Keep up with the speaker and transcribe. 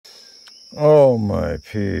Oh, my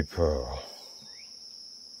people.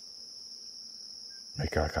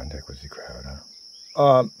 Make eye contact with the crowd,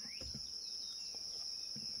 huh?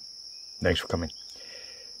 Thanks for coming.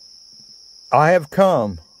 I have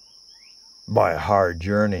come by a hard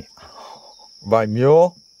journey. By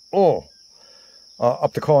mule? Oh.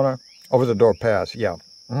 Up the corner, over the door pass. Yeah.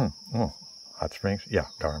 Hot Springs? Yeah.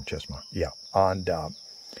 Durham, Chesma. Yeah. And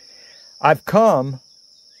I've come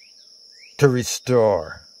to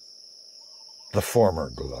restore the former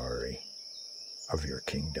glory of your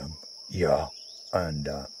kingdom. Yeah. And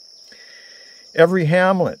every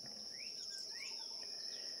hamlet,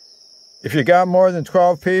 if you got more than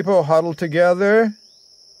 12 people huddled together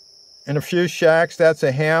in a few shacks, that's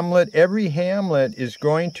a hamlet. Every hamlet is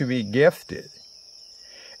going to be gifted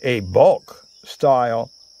a bulk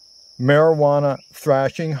style marijuana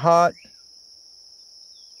thrashing hut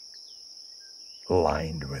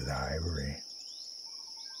lined with ivory.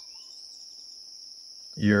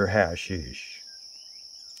 Your hashish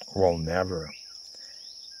will never,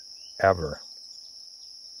 ever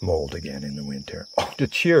mold again in the winter. Oh, the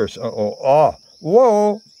cheers.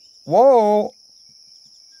 Whoa.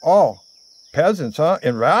 Oh, peasants, huh?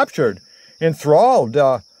 Enraptured, enthralled.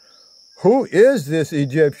 Who is this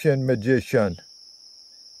Egyptian magician?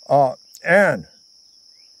 And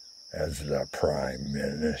as the Prime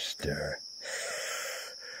Minister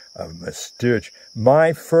of Mastouch,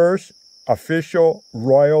 my first official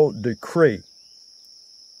royal decree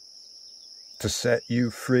to set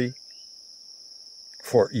you free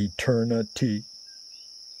for eternity,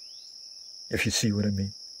 if you see what I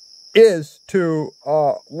mean, is to,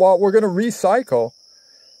 we're going to recycle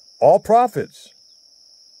all profits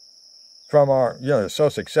from our, so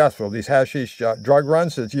successful, these hashish drug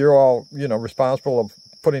runs that you're all, responsible of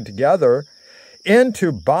putting together,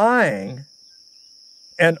 into buying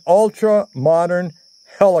an ultra-modern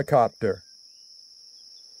helicopter.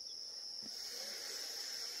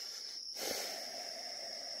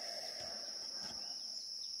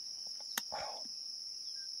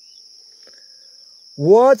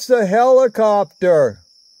 What's a helicopter?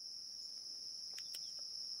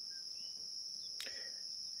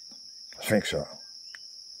 I think so.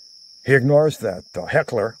 He ignores that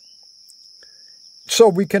heckler. So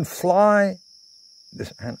we can fly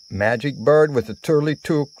this magic bird with a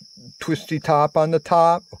twisty top on the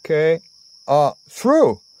top, okay,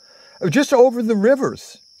 through, just over the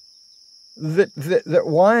rivers that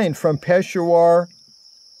wind from Peshawar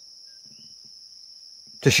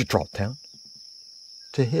to Chitraltown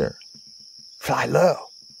to here. Fly Low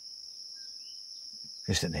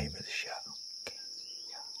is the name of the show. Okay.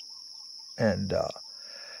 Yeah. And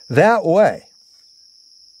that way,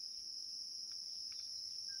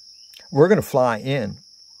 we're going to fly in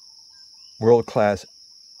world-class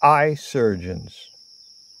eye surgeons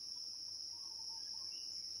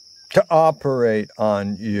to operate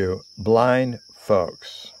on you blind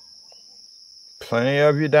folks. Plenty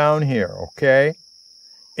of you down here, okay?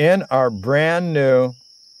 In our brand new,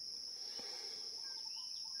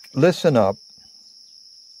 listen up,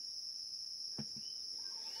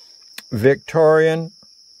 Victorian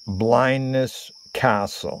blindness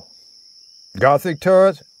castle. Gothic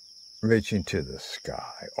turrets reaching to the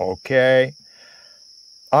sky, okay?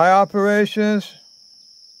 Eye operations,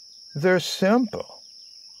 they're simple,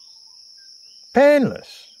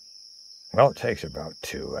 painless. Well, it takes about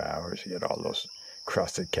 2 hours to get all those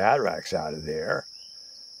crusted cataracts out of there.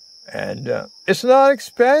 And it's not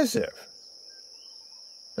expensive.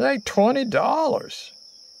 It's like $20.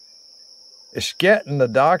 It's getting the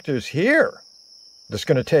doctors here. That's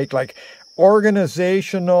going to take like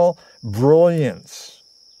organizational brilliance.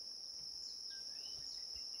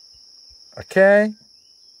 Okay?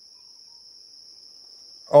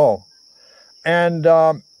 Oh, and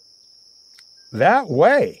that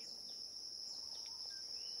way,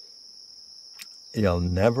 you'll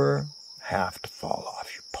never have to fall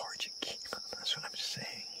off your porch again. That's what I'm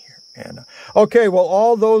saying here. And okay, well,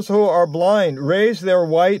 all those who are blind, raise their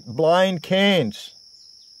white blind canes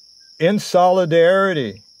in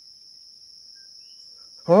solidarity.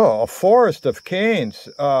 Oh, a forest of canes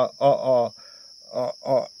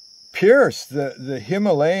pierce the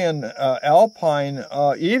Himalayan alpine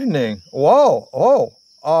evening. Whoa,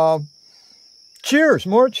 cheers,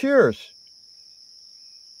 more cheers.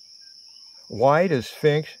 White as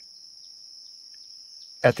Sphinx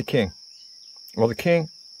at the king. Well, the king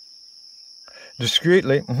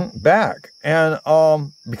discreetly back, and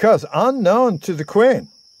because unknown to the queen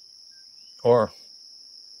or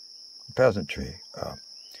peasantry.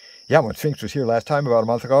 Yeah, when Sphinx was here last time about a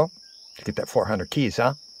month ago to get that 400 keys,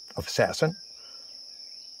 of assassin,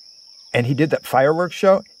 and he did that fireworks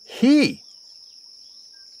show, he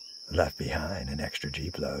left behind an extra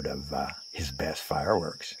Jeep load of his best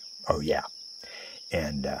fireworks. Oh, yeah.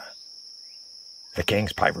 And the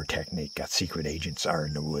King's Pyrotechnic got secret agents are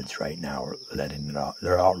in the woods right now, letting it all.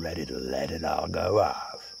 They're all ready to let it all go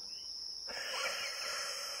off.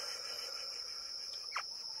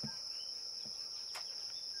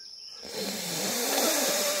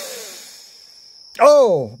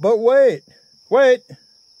 Oh, but wait,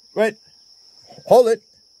 hold it.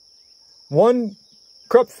 One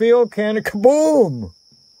Krupp field cannon, kaboom!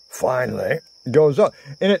 Finally, goes up.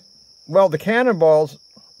 And the cannonballs,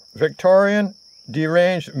 Victorian,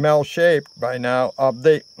 deranged, mal-shaped by now,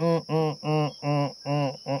 they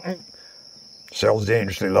sails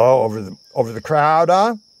dangerously low over the crowd,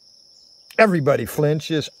 huh? Everybody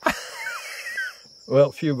flinches.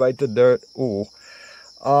 Well, few bite the dirt. Ooh.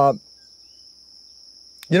 The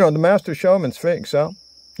master showman's Sphinx, huh?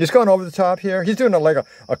 He's going over the top here. He's doing like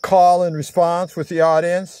a call and response with the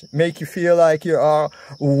audience. Make you feel like you are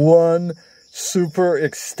one super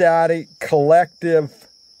ecstatic, collective,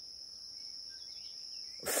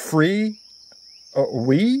 free,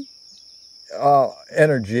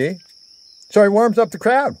 energy. So he warms up the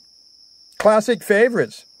crowd. Classic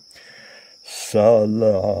favorites. Salam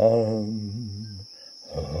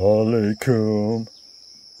alaikum.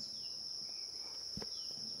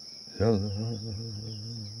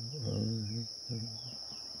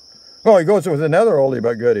 Oh, he goes with another oldie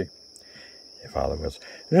but goodie. Your father was,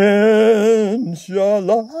 Inshallah.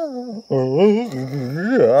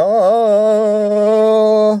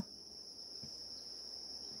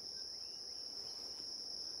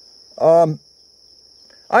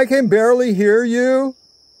 I can barely hear you.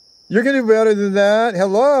 You're going to do better than that.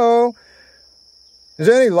 Hello? Is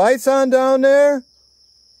there any lights on down there?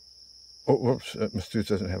 Oh, whoops, Massachusetts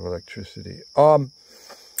doesn't have electricity.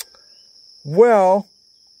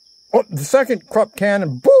 The second Krupp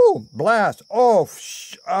cannon, boom, blast.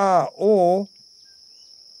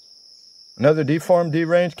 Another deformed,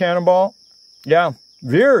 deranged cannonball. Yeah,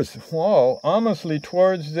 veers, harmlessly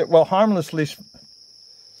towards harmlessly.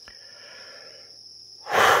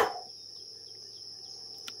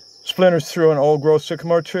 Splinters through an old growth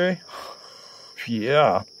sycamore tree.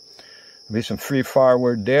 Yeah, there'll be some free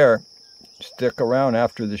firewood there. Stick around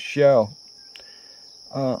after the show.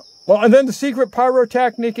 And then the secret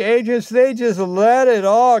pyrotechnic agents, they just let it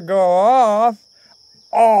all go off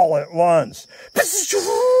all at once.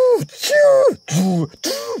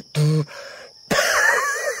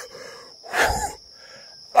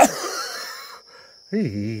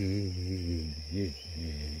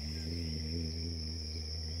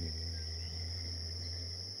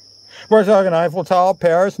 We're talking Eiffel Tower,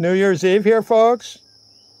 Paris, New Year's Eve here, folks.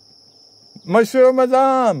 Monsieur,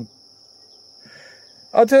 Madame.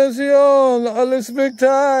 Attention, le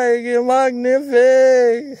spectacle,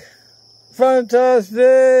 magnifique,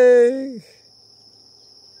 fantastic.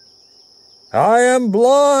 I am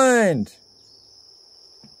blind.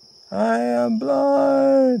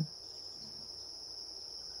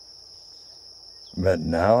 But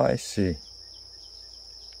now I see.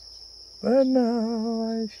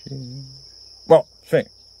 Well, sing.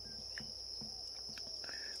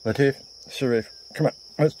 Latif, Sharif, come on.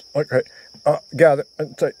 Let's, okay. Gather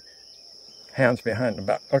and take hands behind the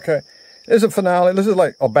back. Okay. This is a finale. This is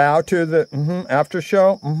like a bow to the after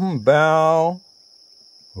show. Bow.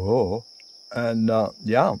 Oh. And,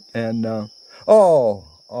 yeah. And,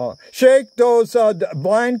 shake those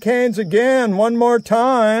blind canes again one more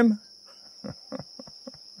time.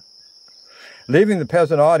 Leaving the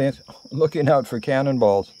peasant audience, looking out for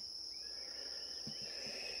cannonballs.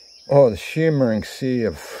 Oh, the shimmering sea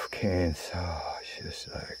of canes. Oh, it's just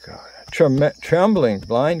like trembling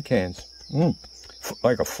blind canes.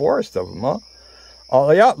 Like a forest of them, huh?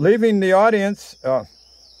 Oh, yeah, leaving the audience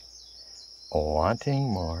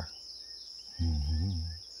wanting more.